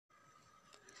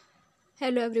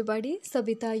Hello, everybody.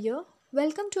 Sabita here.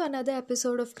 Welcome to another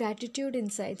episode of Gratitude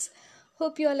Insights.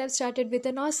 Hope you all have started with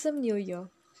an awesome new year.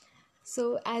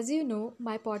 So, as you know,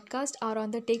 my podcasts are on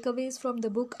the takeaways from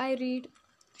the book I read,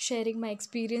 sharing my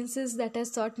experiences that has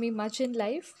taught me much in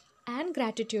life, and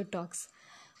gratitude talks.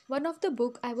 One of the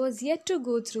book I was yet to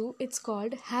go through, it's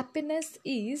called Happiness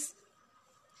Is,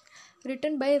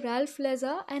 written by Ralph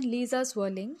Leza and Lisa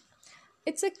Swerling.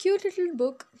 It's a cute little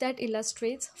book that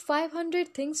illustrates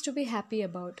 500 things to be happy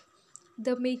about.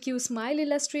 The make you smile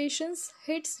illustrations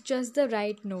hits just the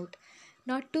right note,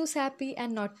 not too sappy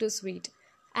and not too sweet,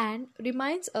 and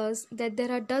reminds us that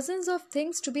there are dozens of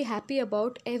things to be happy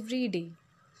about every day.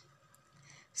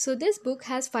 So this book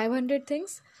has 500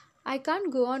 things. I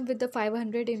can't go on with the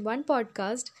 500 in one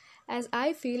podcast as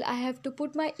I feel I have to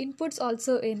put my inputs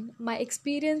also in, my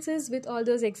experiences with all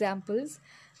those examples.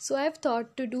 So I've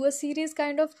thought to do a series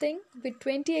kind of thing with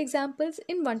 20 examples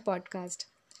in one podcast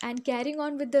and carrying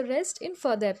on with the rest in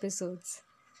further episodes.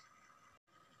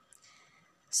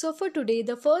 So for today,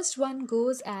 the first one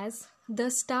goes as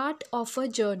the start of a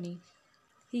journey.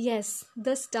 Yes,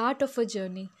 the start of a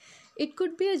journey. It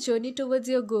could be a journey towards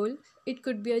your goal, it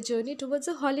could be a journey towards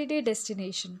a holiday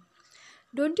destination.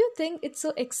 Don't you think it's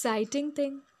so exciting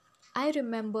thing? I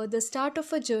remember the start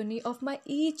of a journey of my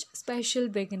each special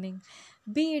beginning,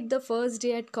 be it the first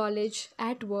day at college,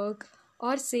 at work,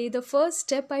 or say the first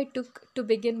step I took to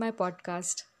begin my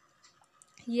podcast.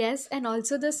 Yes, and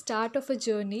also the start of a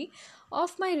journey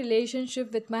of my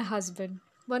relationship with my husband.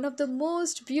 One of the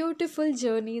most beautiful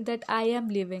journey that I am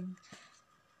living.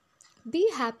 Be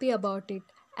happy about it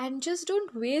and just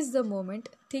don't waste the moment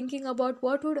thinking about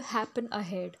what would happen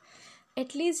ahead.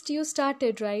 At least you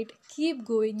started, right? Keep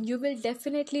going. You will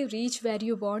definitely reach where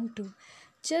you want to.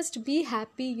 Just be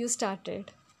happy you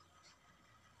started.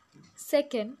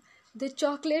 Second, the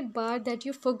chocolate bar that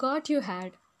you forgot you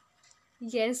had.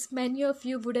 Yes, many of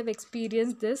you would have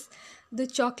experienced this. The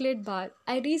chocolate bar.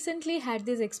 I recently had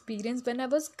this experience when I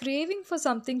was craving for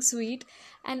something sweet,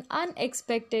 and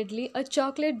unexpectedly a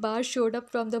chocolate bar showed up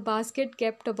from the basket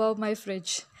kept above my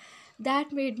fridge.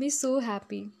 That made me so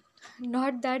happy.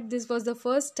 Not that this was the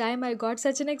first time I got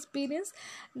such an experience,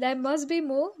 there must be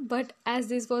more, but as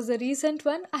this was a recent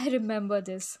one, I remember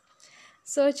this.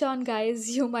 Search on,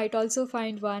 guys, you might also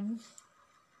find one.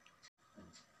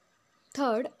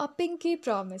 Third, a pinky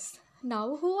promise.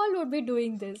 Now, who all would be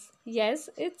doing this? Yes,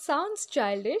 it sounds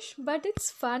childish, but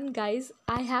it's fun, guys.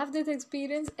 I have this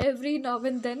experience every now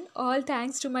and then, all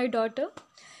thanks to my daughter,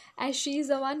 as she is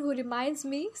the one who reminds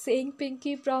me saying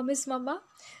pinky promise, mama.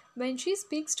 When she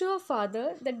speaks to her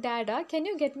father, that Dada, can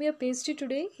you get me a pastry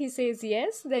today? He says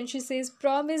yes. Then she says,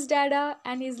 promise, Dada.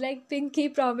 And he's like, pinky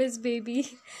promise,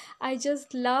 baby. I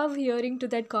just love hearing to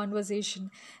that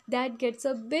conversation. That gets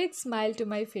a big smile to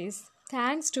my face.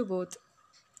 Thanks to both.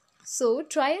 So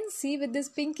try and see with this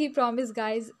pinky promise,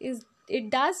 guys. Is it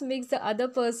does make the other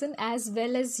person as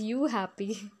well as you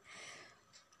happy.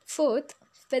 Fourth,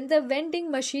 when the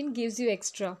vending machine gives you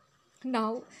extra.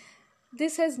 Now,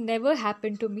 this has never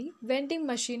happened to me. Vending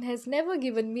machine has never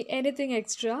given me anything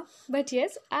extra. But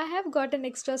yes, I have got an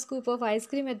extra scoop of ice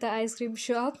cream at the ice cream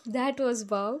shop. That was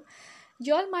wow.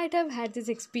 Y'all might have had this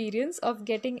experience of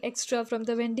getting extra from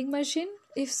the vending machine.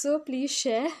 If so, please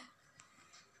share.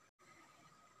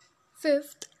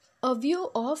 Fifth, a view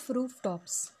of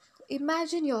rooftops.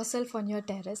 Imagine yourself on your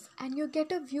terrace and you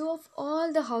get a view of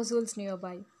all the households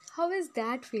nearby. How is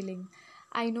that feeling?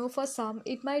 I know for some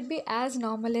it might be as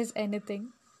normal as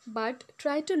anything, but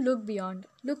try to look beyond.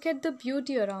 Look at the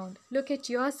beauty around. Look at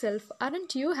yourself.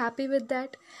 Aren't you happy with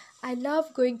that? I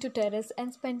love going to terrace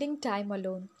and spending time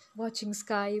alone, watching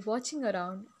sky, watching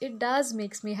around. It does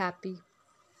makes me happy.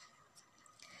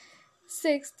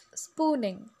 Sixth,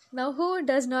 spooning. Now, who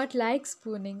does not like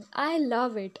spooning? I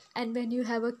love it. And when you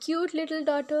have a cute little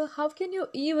daughter, how can you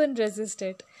even resist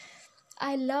it?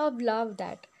 I love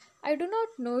that. I do not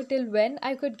know till when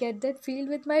I could get that feel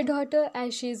with my daughter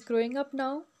as she is growing up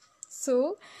now.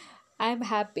 So, I'm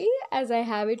happy as I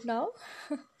have it now.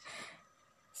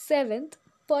 Seventh,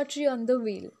 pottery on the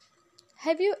wheel.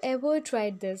 Have you ever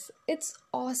tried this? It's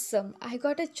awesome. I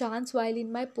got a chance while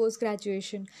in my post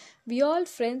graduation. We all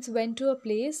friends went to a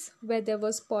place where there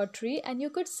was pottery and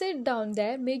you could sit down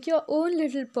there, make your own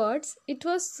little pots. It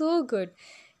was so good.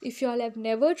 If you all have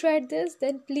never tried this,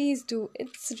 then please do.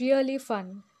 It's really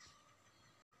fun.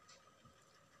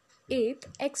 Eighth,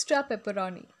 extra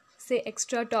pepperoni. Say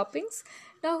extra toppings.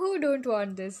 Now, who don't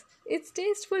want this? It's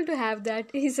tasteful to have that,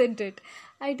 isn't it?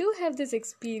 I do have this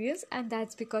experience, and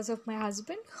that's because of my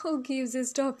husband who gives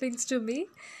his toppings to me.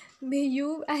 May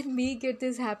you and me get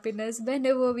this happiness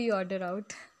whenever we order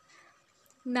out.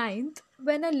 Ninth,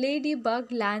 when a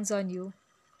ladybug lands on you.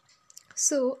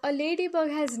 So, a ladybug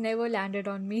has never landed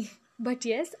on me. But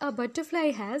yes, a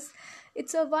butterfly has.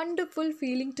 It's a wonderful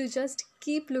feeling to just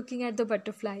keep looking at the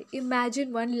butterfly.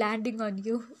 Imagine one landing on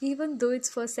you, even though it's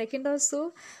for a second or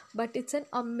so, but it's an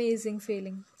amazing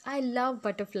feeling. I love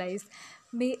butterflies.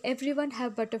 May everyone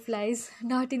have butterflies,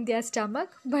 not in their stomach,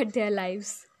 but their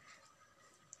lives.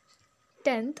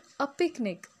 10th, a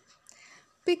picnic.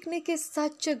 Picnic is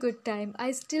such a good time.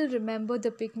 I still remember the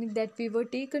picnic that we were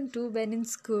taken to when in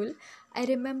school. I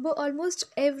remember almost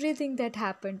everything that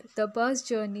happened: the bus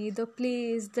journey, the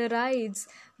plays, the rides,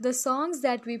 the songs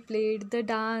that we played, the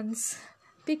dance.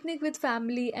 Picnic with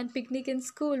family and picnic in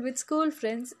school with school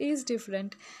friends is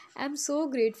different. I'm so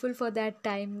grateful for that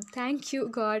time. Thank you,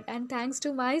 God, and thanks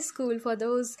to my school for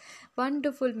those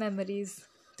wonderful memories.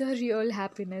 The real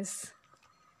happiness.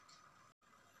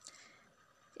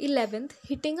 11th,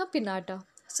 hitting a pinata.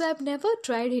 So I've never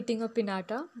tried hitting a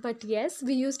pinata, but yes,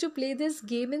 we used to play this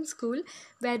game in school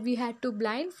where we had to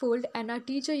blindfold and our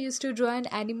teacher used to draw an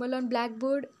animal on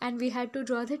blackboard and we had to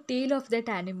draw the tail of that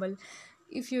animal.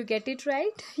 If you get it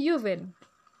right, you win.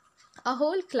 A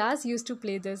whole class used to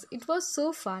play this. It was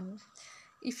so fun.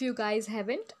 If you guys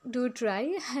haven't, do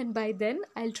try, and by then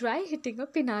I'll try hitting a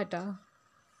pinata.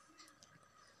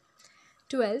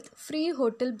 12th, free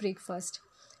hotel breakfast.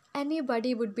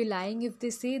 Anybody would be lying if they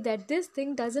say that this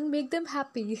thing doesn't make them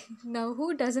happy. Now,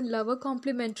 who doesn't love a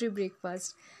complimentary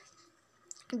breakfast?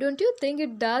 Don't you think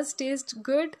it does taste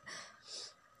good?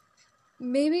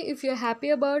 Maybe if you're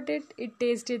happy about it, it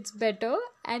tastes better.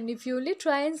 And if you only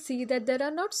try and see that there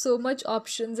are not so much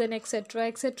options and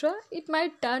etc., it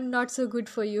might turn not so good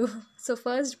for you. So,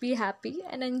 first be happy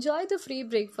and enjoy the free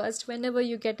breakfast whenever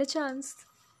you get a chance.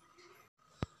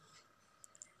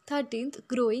 13th,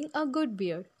 growing a good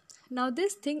beard. Now,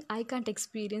 this thing I can't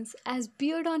experience as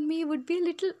beard on me would be a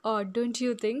little odd, don't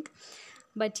you think?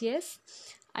 But yes,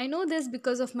 I know this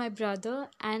because of my brother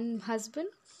and husband.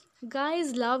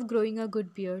 Guys love growing a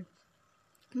good beard.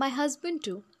 My husband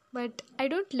too, but I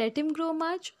don't let him grow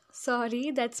much.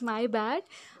 Sorry, that's my bad.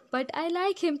 But I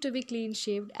like him to be clean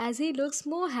shaved as he looks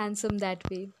more handsome that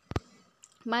way.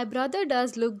 My brother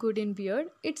does look good in beard.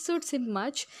 It suits him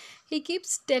much. He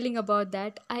keeps telling about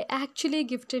that. I actually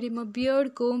gifted him a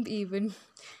beard comb even.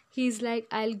 He's like,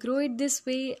 I'll grow it this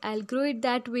way, I'll grow it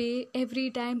that way.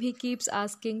 Every time he keeps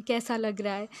asking, Kaisa lag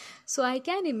raha hai? So I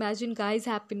can imagine guys'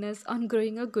 happiness on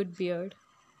growing a good beard.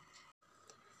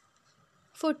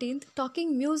 14th,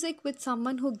 talking music with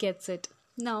someone who gets it.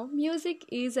 Now, music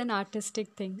is an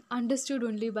artistic thing, understood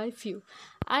only by few.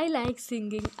 I like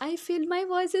singing. I feel my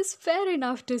voice is fair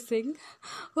enough to sing.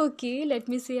 Okay, let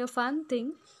me say a fun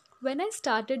thing. When I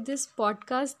started this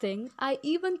podcast thing, I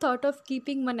even thought of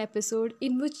keeping one episode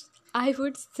in which I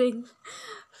would sing.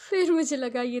 फिर मुझे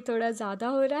लगा ये थोड़ा ज़्यादा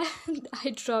हो रहा है.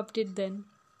 I dropped it then.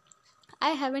 I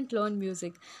haven't learned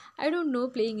music. I don't know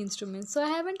playing instruments, so I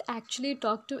haven't actually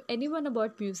talked to anyone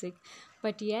about music.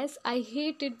 But yes, I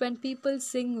hate it when people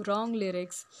sing wrong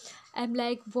lyrics. I'm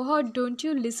like, what? Don't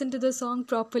you listen to the song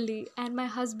properly? And my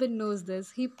husband knows this.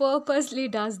 He purposely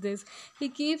does this. He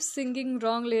keeps singing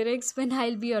wrong lyrics when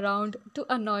I'll be around to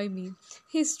annoy me.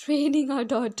 He's training our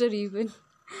daughter even.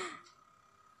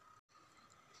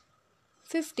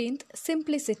 15th,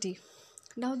 simplicity.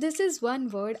 Now, this is one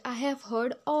word I have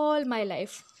heard all my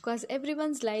life because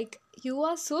everyone's like, you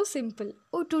are so simple.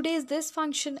 Oh, today is this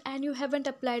function and you haven't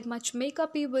applied much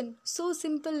makeup even. So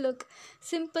simple look.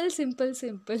 Simple, simple,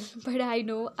 simple. But I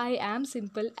know I am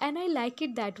simple and I like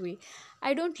it that way.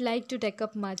 I don't like to take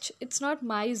up much. It's not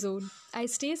my zone. I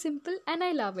stay simple and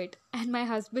I love it. And my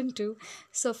husband too.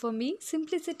 So for me,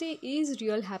 simplicity is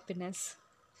real happiness.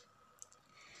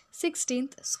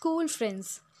 16th, school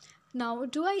friends. Now,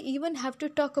 do I even have to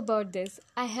talk about this?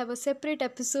 I have a separate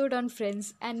episode on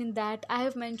friends, and in that, I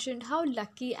have mentioned how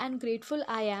lucky and grateful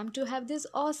I am to have these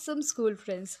awesome school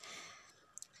friends.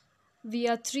 We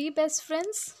are three best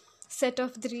friends, set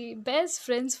of three best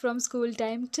friends from school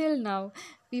time till now.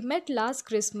 We met last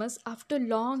Christmas after a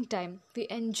long time. We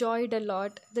enjoyed a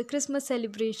lot. The Christmas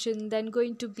celebration, then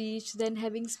going to beach, then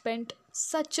having spent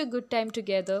such a good time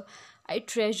together. I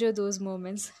treasure those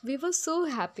moments. We were so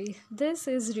happy. This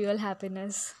is real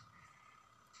happiness.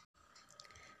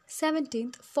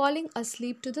 17th, falling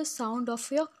asleep to the sound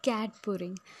of your cat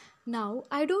purring. Now,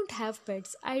 I don't have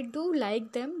pets. I do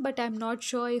like them, but I'm not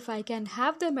sure if I can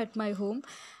have them at my home.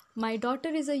 My daughter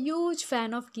is a huge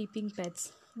fan of keeping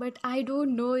pets, but I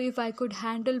don't know if I could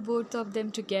handle both of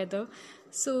them together.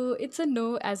 So, it's a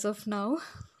no as of now.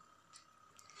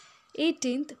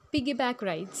 18th, piggyback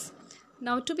rides.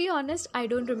 Now, to be honest, I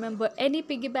don't remember any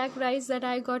piggyback rides that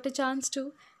I got a chance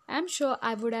to. I'm sure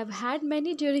I would have had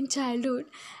many during childhood.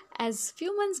 As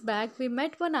few months back, we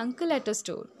met one uncle at a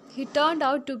store. He turned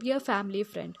out to be a family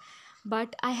friend,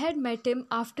 but I had met him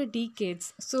after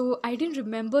decades, so I didn't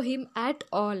remember him at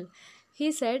all.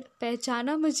 He said,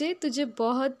 "पहचाना मुझे तुझे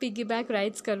बहुत piggyback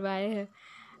rides करवाए हैं."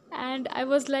 And I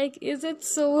was like, "Is it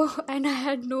so?" And I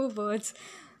had no words.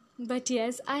 But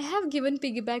yes, I have given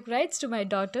piggyback rides to my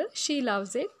daughter. She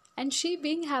loves it, and she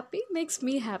being happy makes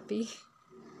me happy.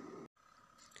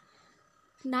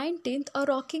 19th, a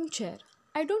rocking chair.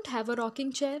 I don't have a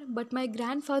rocking chair, but my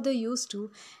grandfather used to,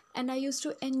 and I used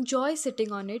to enjoy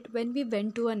sitting on it when we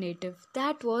went to a native.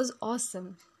 That was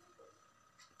awesome.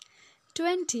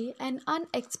 20, an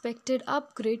unexpected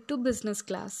upgrade to business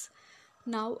class.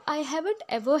 Now, I haven't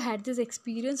ever had this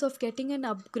experience of getting an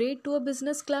upgrade to a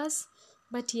business class,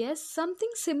 but yes,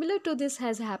 something similar to this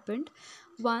has happened.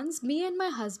 Once, me and my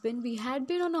husband, we had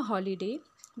been on a holiday.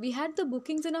 We had the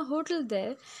bookings in a hotel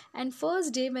there, and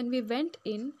first day when we went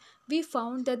in, we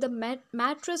found that the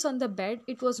mattress on the bed,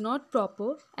 it was not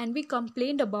proper, and we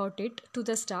complained about it to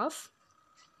the staff.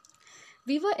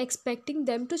 We were expecting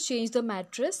them to change the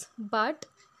mattress, but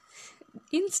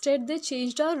instead they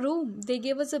changed our room. They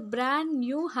gave us a brand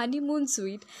new honeymoon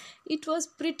suite. It was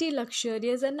pretty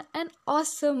luxurious and an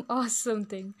awesome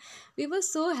thing. We were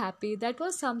so happy. That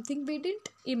was something we didn't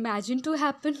imagine to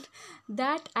happen.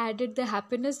 That added the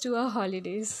happiness to our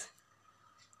holidays.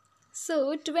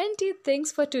 So 20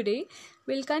 things for today.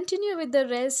 We'll continue with the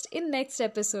rest in next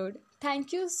episode.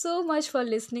 Thank you so much for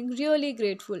listening. Really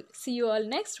grateful. See you all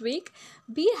next week.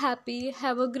 Be happy.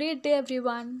 Have a great day,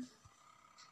 everyone.